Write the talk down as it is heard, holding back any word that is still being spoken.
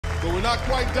But we're not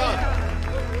quite done.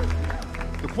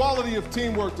 The quality of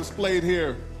teamwork displayed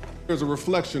here is a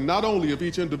reflection not only of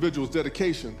each individual's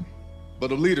dedication,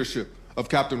 but of leadership of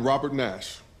Captain Robert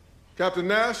Nash. Captain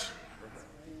Nash,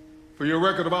 for your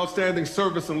record of outstanding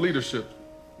service and leadership,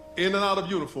 in and out of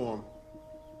uniform,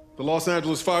 the Los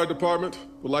Angeles Fire Department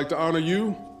would like to honor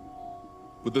you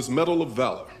with this Medal of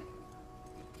Valor.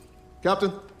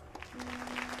 Captain.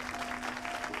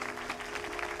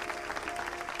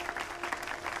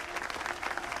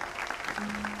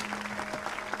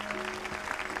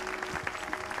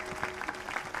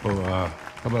 Well, how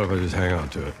about if I just hang on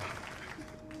to it?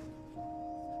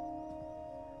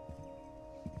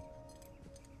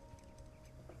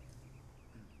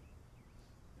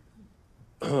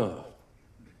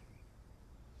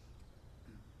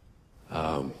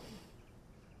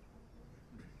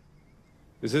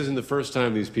 This isn't the first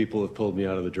time these people have pulled me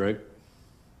out of the drink.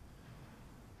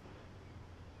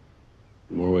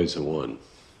 In more ways than one.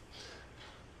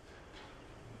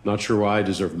 Not sure why I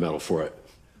deserve a medal for it.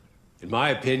 In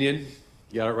my opinion,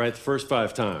 you got it right the first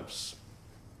 5 times.